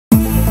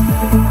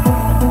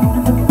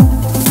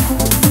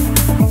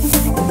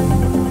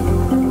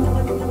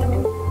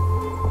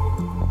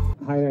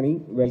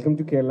welcome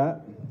to Kerala,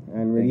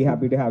 and very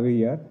happy to have you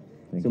here.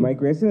 Thank so you. my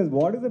question is,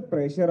 what is the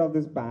pressure of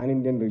this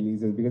pan-Indian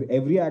releases? Because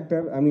every actor,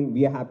 I mean,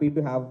 we are happy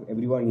to have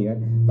everyone here,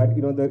 but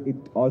you know, it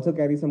also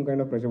carries some kind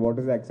of pressure. What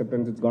is the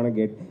acceptance it's gonna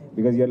get?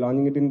 Because you're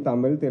launching it in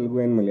Tamil, Telugu,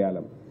 and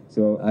Malayalam.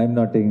 So I'm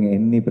not taking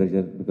any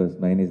pressure because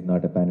mine is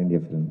not a pan-India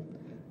film.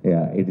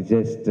 Yeah, it's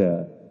just,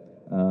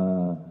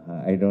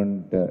 I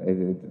don't,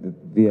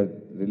 we are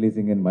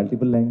releasing in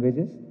multiple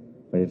languages,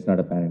 but it's not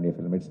a pan-India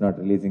film. It's not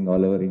releasing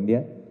all over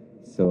India,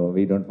 so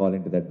we don't fall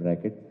into that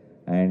bracket.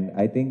 And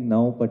I think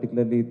now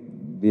particularly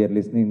we are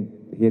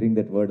hearing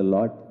that word a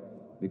lot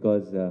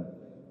because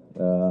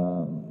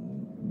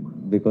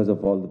of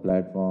all the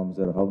platforms,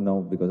 or how now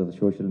because of the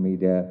social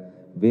media,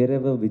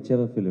 wherever,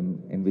 whichever film,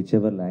 in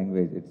whichever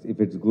language, if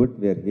it's good,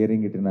 we are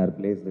hearing it in our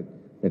place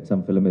that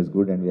some film is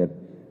good, and we are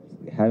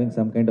having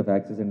some kind of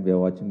access and we are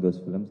watching those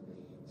films.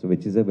 So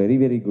which is a very,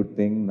 very good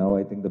thing. Now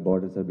I think the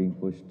borders are being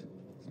pushed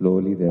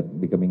slowly, they're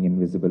becoming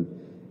invisible.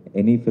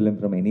 Any film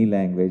from any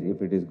language,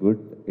 if it is good,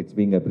 it's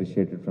being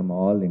appreciated from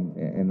all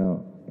in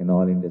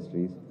all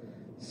industries.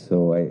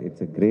 So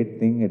it's a great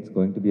thing. It's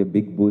going to be a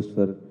big boost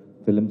for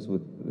films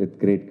with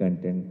great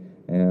content.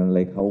 And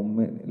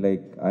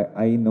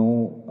I know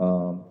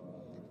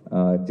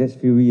just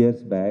few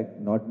years back,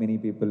 not many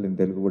people in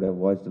Telugu would have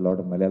watched a lot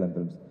of Malayalam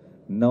films.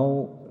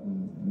 Now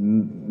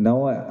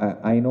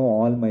I know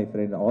all my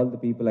friends, all the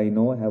people I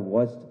know have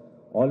watched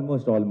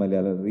almost all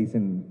Malayalam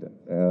recent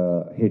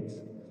hits.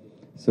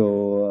 So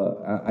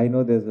I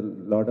know there's a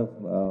lot of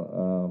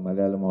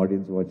Malayalam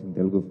audience watching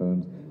Telugu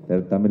films. There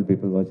are Tamil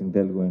people watching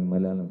Telugu and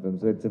Malayalam films.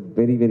 So it's a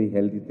very, very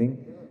healthy thing.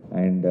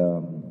 And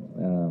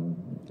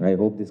I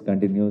hope this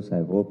continues.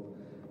 I hope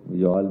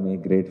we all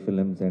make great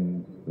films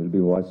and will be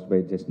watched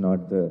by just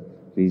not the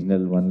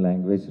regional one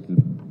language,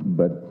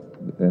 but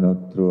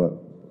through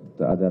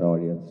the other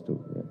audience too.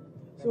 Yeah.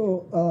 So,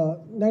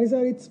 Nani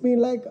sir, it's been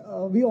like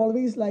we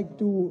always like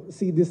to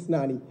see this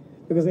Nani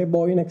because a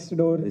boy next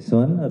door. This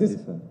one or this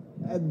one?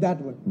 That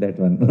one. That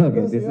one.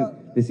 Okay,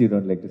 this you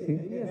don't like to see?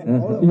 Yes.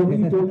 you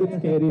only told it's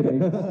scary,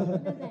 right?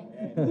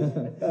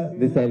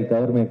 This I'll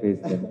cover my face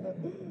then.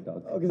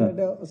 Okay,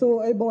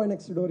 so a boy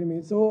next door, you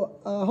mean. So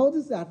how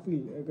does that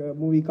feel? Like a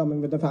movie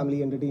coming with a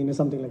family entertainer,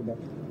 something like that.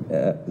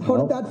 How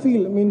does that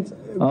feel? I mean,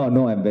 oh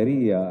no, I'm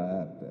very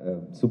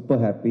super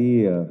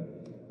happy.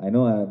 I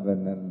know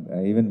when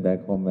even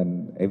back home when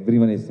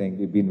everyone is saying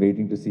we've been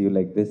waiting to see you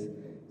like this,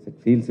 so it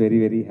feels very,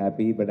 very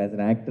happy. But as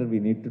an actor, we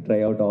need to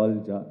try out all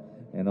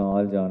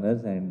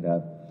genres, and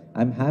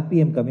I'm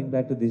happy I'm coming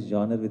back to this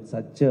genre with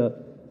such a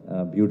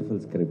beautiful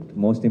script.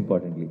 Most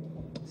importantly,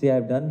 see,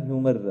 I've done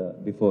humor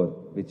before,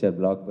 which are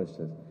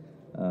blockbusters.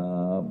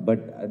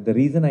 But the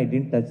reason I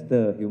didn't touch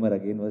the humor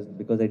again was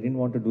because I didn't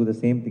want to do the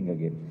same thing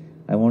again.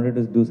 I wanted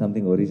to do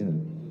something original.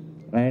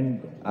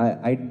 And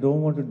I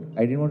didn't want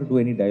to do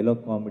any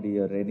dialogue comedy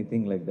or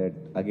anything like that.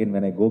 Again,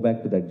 when I go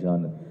back to that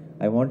genre,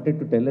 I wanted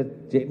to tell a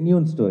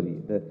genuine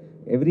story.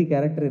 Every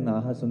character in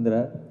Ante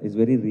Sundaraniki is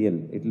very real.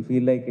 It will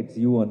feel like it's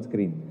you on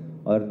screen.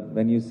 Or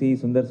when you see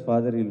Sundar's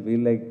father, you'll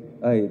feel like,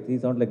 he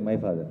sounds like my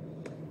father.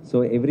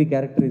 So every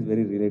character is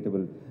very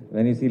relatable.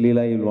 When you see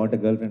Leela, you'll want a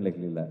girlfriend like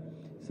Leela.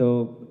 So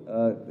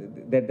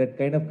that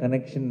kind of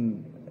connection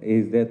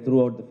is there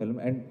throughout the film.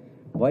 And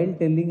while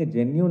telling a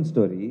genuine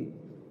story,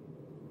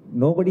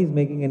 nobody is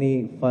making any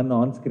fun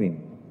on screen,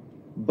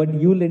 but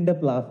you'll end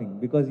up laughing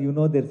because you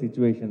know their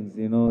situations,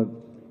 you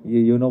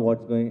know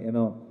what's going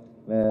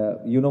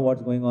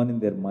on in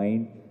their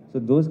mind. So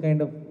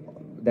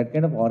that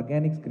kind of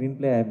organic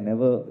screenplay I have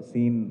never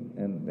seen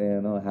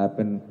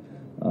happen.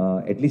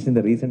 At least in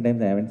the recent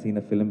times, I haven't seen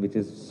a film which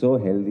is so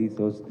healthy,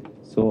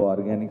 so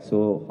organic,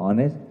 so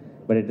honest,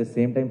 but at the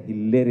same time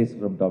hilarious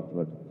from top to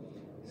bottom.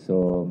 So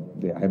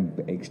I'm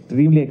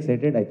extremely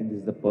excited. I think this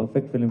is the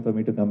perfect film for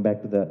me to come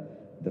back to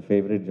the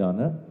favorite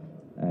genre,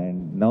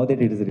 and now that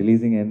it is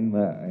releasing in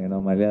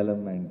Malayalam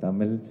and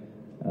Tamil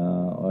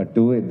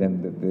then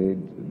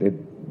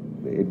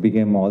it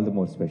became all the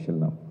more special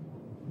now.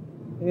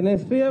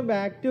 Nazriya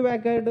back to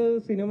back ആയിട്ട്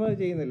cinema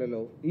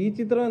ചെയ്യുന്നില്ലല്ലോ, ഈ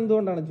ചിത്രം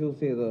എന്തുകൊണ്ടാണ് choose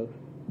ചെയ്തത്?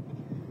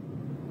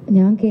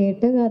 ഞാൻ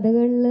കേട്ട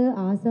കഥകളിൽ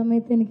ആ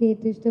സമയത്ത് എനിക്ക്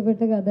ഏറ്റവും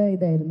ഇഷ്ടപ്പെട്ട കഥ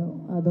ഇതായിരുന്നു,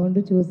 അതുകൊണ്ട്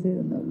ചൂസ്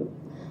ചെയ്തെന്നുള്ളൂ.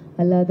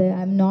 അല്ലാതെ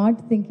ഐ എം നോട്ട്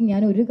തിങ്കിങ്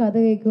ഞാൻ ഒരു കഥ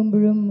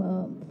കേൾക്കുമ്പോഴും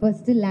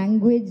ഫസ്റ്റ്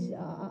ലാംഗ്വേജ്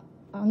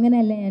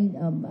അങ്ങനെയല്ല,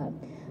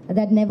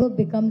 that never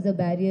becomes a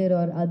barrier,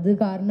 or അത്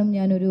കാരണം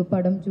ഞാനൊരു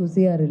പടം ചൂസ്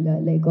ചെയ്യാറില്ല,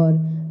 like or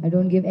I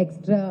don't give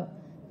extra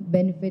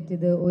benefit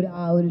ഇത്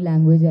ആ ഒരു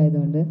ലാംഗ്വേജ്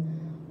ആയതുകൊണ്ട്.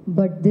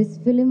 But this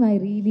film I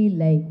really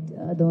liked.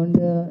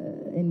 അതുകൊണ്ട്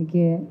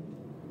എനിക്ക്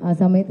ആ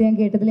സമയത്ത് ഞാൻ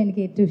കേട്ടതിൽ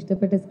എനിക്ക് ഏറ്റവും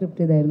ഇഷ്ടപ്പെട്ട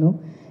സ്ക്രിപ്റ്റ് ഇതായിരുന്നു.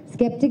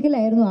 സ്കെപ്റ്റിക്കൽ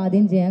ആയിരുന്നു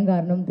ആദ്യം ചെയ്യാൻ,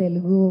 കാരണം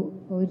തെലുഗു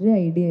ഒരു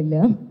ഐഡിയ ഇല്ല,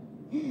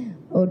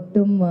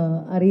 ഒട്ടും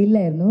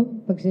അറിയില്ലായിരുന്നു.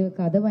 പക്ഷെ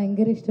കഥ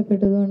ഭയങ്കര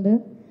ഇഷ്ടപ്പെട്ടതുകൊണ്ട്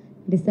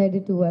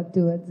decided to work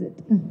towards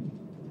it.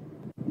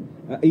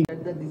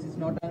 That this is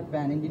not a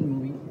pan-Indian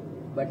movie,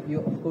 but you,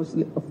 of course,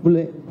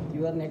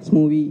 your next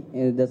movie,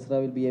 Dasra,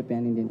 will be a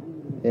pan-Indian.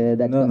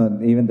 No,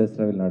 even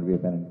Dasra will not be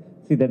a pan-Indian.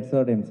 See, that's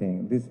what I'm saying.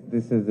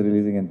 This is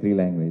releasing in 3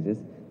 languages.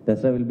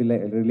 Dasra will be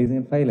releasing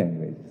in 5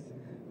 languages.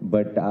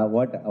 But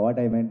what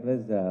I meant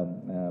was,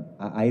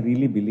 I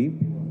really believe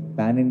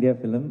pan-India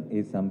film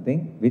is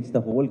something which the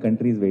whole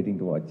country is waiting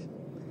to watch.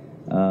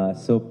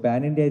 So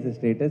pan-India is a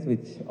status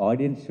which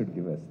audience should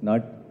give us,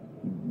 not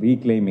we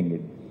claiming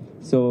it.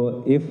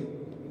 So if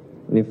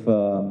the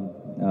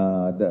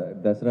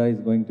Dasra is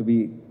going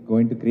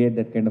to create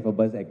that kind of a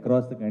buzz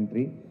across the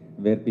country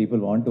where people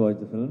want to watch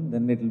the film,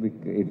 then it will be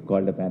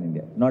called a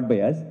pan-India. Not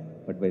by us,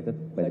 but by the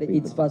people.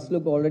 Its first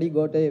look already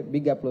got a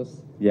big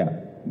applause. Yeah,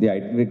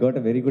 we got a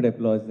very good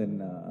applause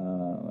in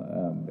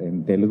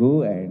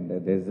Telugu, and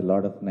there's a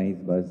lot of nice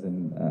buzz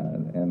in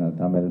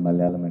Tamil,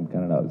 Malayalam, and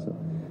Kannada also.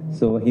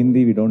 So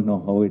Hindi, we don't know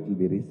how it will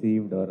be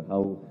received or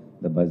how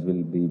the buzz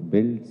will be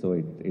built. So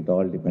it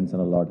all depends on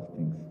a lot of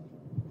things.